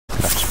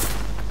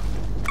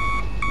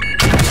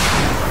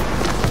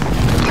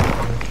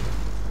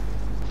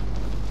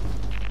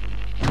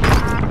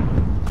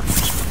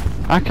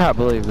I can't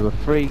believe there were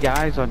 3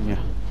 guys on you.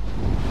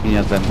 He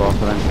has them both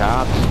of them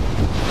cards.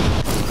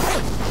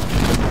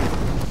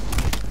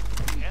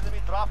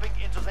 Enemy dropping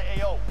into the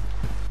AO.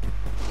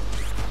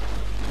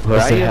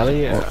 Was the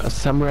heli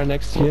somewhere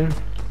next here?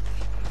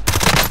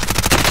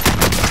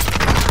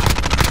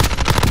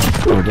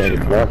 Oh, there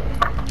you are.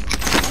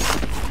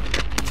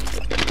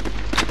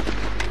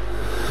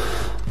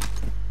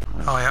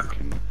 Oh yeah.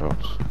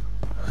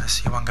 I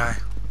see one guy.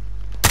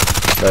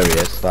 There he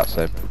is, that's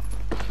him.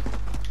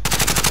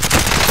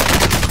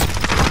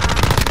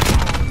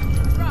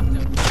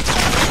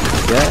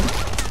 Yeah?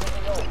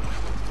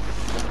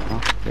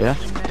 Oh, yeah?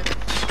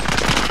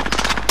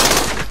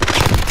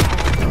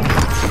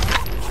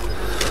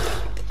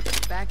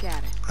 Back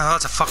at it. Oh,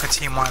 that's a fucking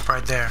team wipe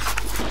right there.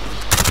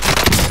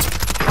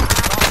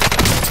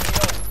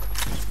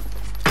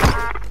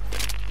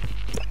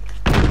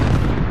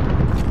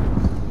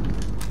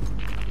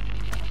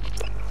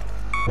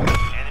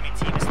 Enemy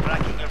team is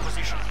tracking their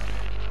position.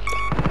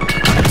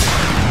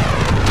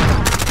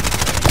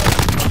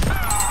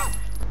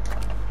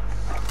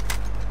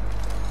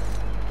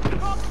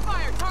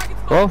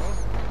 Oh!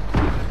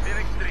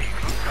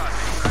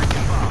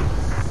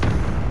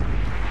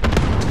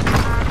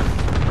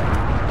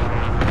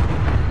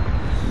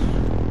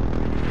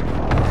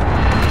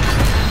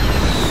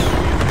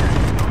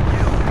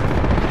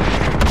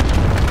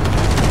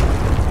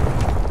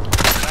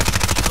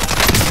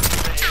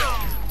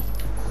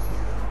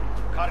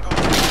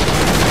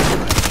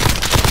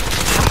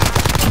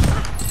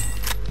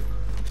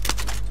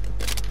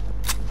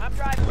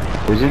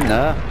 Who's in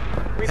there?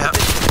 Yep.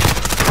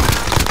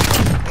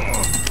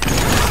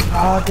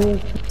 Oh,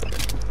 dude.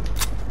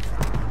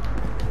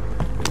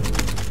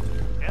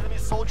 Enemy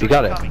soldier You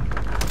got it? incoming.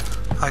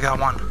 I got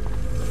one.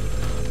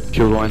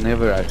 Should we go in the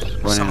other house?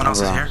 Go in Someone the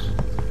else other is house. here.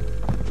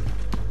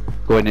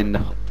 Going in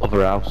the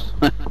other house.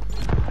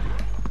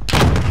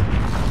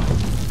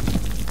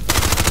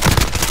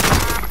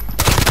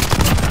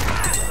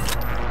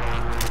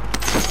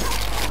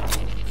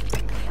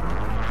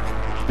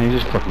 You're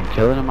just fucking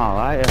killing them all,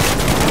 aren't you?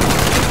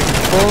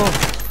 Oh!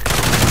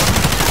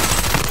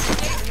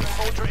 Enemy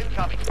soldier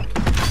incoming.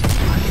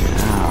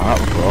 Ah, that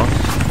was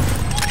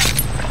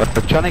close.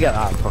 We're trying to get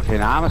that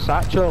fucking armor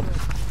satchel.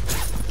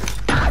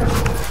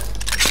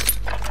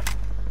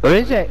 Where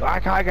is it? Why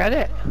can't I get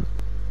it?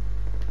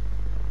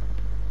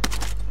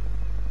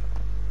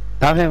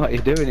 Tell me what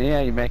you're doing here.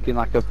 You're making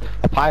like a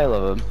pile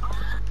of them.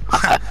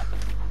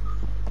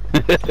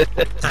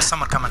 There's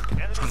someone coming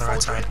Enemy from the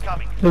right soldier side.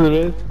 incoming. There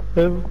is.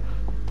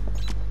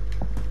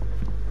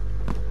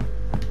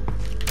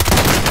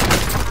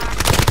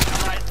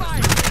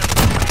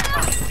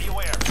 Be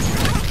aware.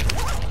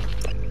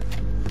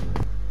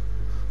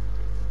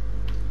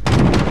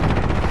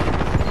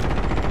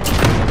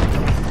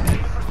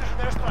 Enemy precision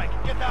airstrike.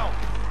 Get down.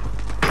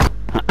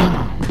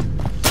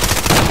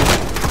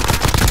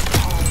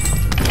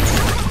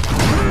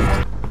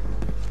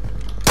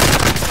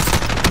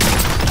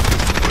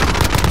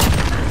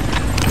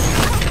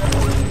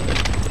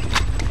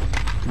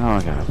 Oh,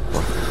 I got a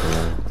fucking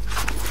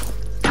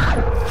blow.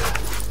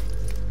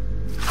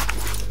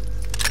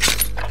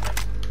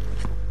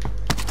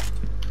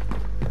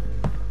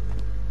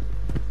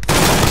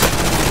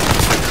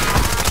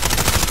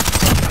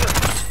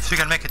 If you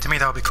can make it to me,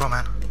 that would be cool,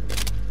 man.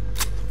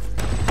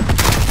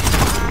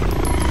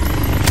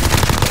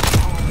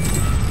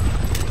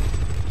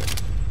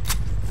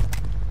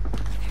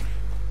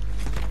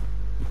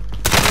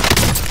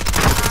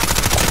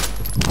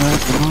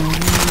 Where's the money?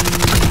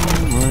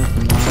 Where's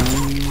the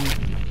money?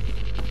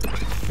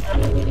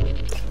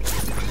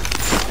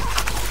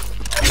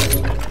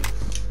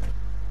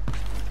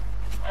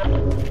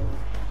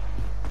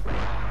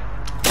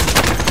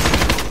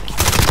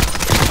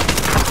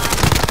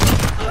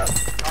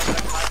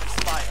 Contact time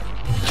expired.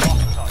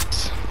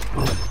 Lost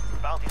target.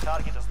 Bounty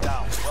target is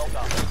down. Well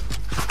done.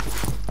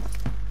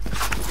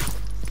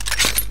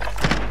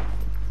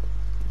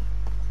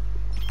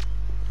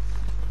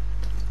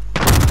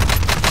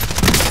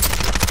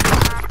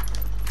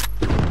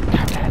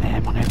 Can't get an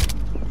aim on him.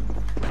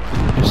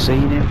 Just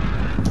seen him.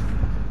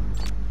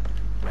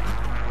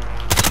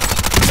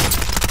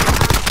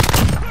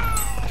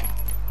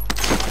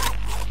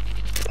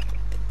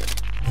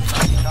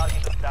 Bounty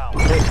target is down.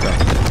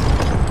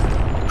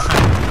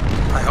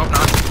 I hope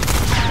not.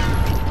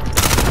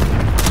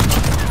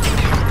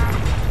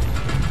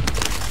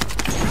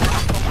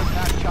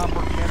 Attack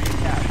chopper carrying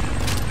cash.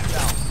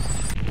 Down.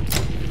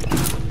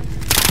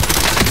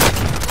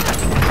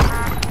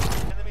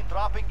 Enemy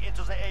dropping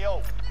into the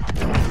AO.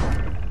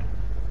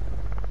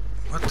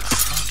 What the fuck?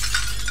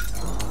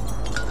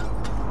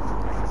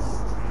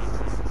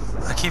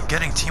 I keep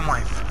getting team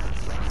wipe.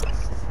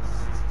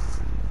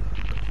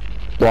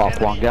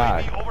 What, one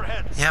guy? UAV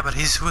overhead. Yeah, but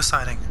he's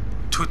suiciding.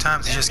 2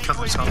 times he just killed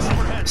himself.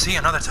 See,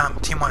 another time,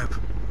 team wipe.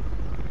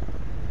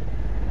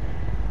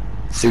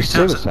 He's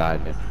times-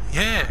 suiciding.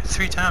 Yeah,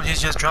 3 times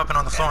he's just dropping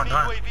on the floor and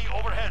Enemy dying. UAV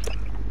overhead.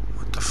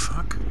 What the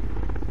fuck?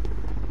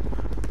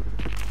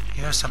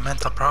 He has some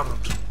mental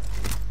problems.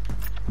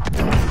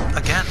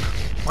 Again.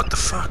 What the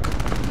fuck?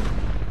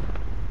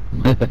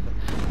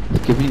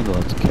 He's giving you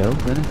loads of kills,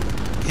 isn't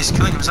he? He's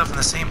killing himself in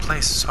the same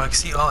place, so I can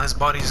see all his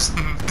bodies.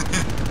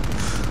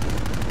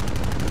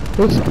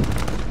 Is he?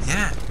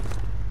 Yeah,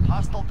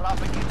 Hostile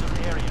dropping into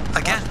the area.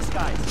 Again. Watch the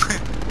skies.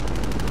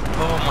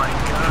 oh my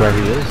Where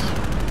god. he is?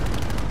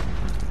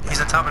 He's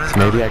on top of his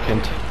Maybe I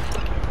building.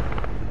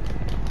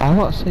 can't. I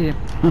want to see him.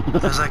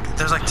 There's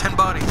like 10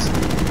 bodies.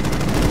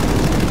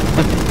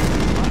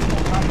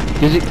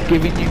 Is it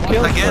giving you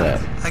kills for Again,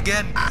 it?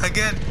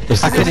 again.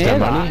 Is I this can the hear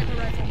money?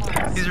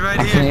 He's right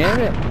I can here.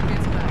 hear it.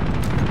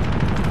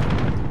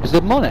 Is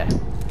there money?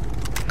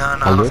 No,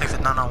 I don't think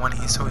that. No, when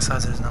he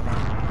suicides, there's no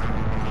money.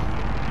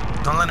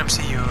 Don't let him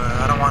see you.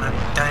 I don't want it.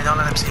 Danny, don't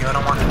let him see you. I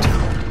don't want him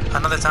to.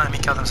 Another time he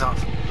killed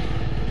himself.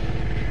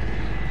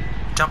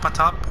 Jump on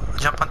top.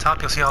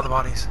 You'll see all the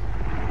bodies.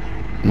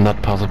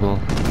 Not possible.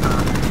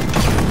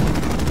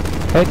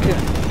 Hey,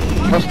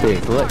 must be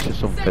a glitch or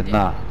something,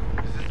 that.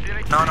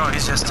 No,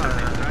 he's just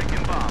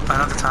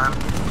another time.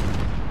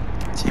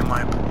 Team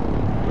wipe.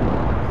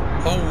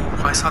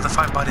 Oh, I saw the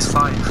 5 bodies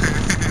fly.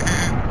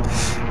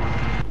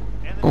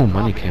 Oh,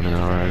 money came in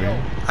already.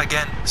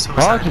 Again, Oh, I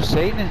suicide. just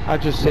seen it. I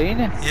just seen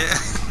it. Yeah.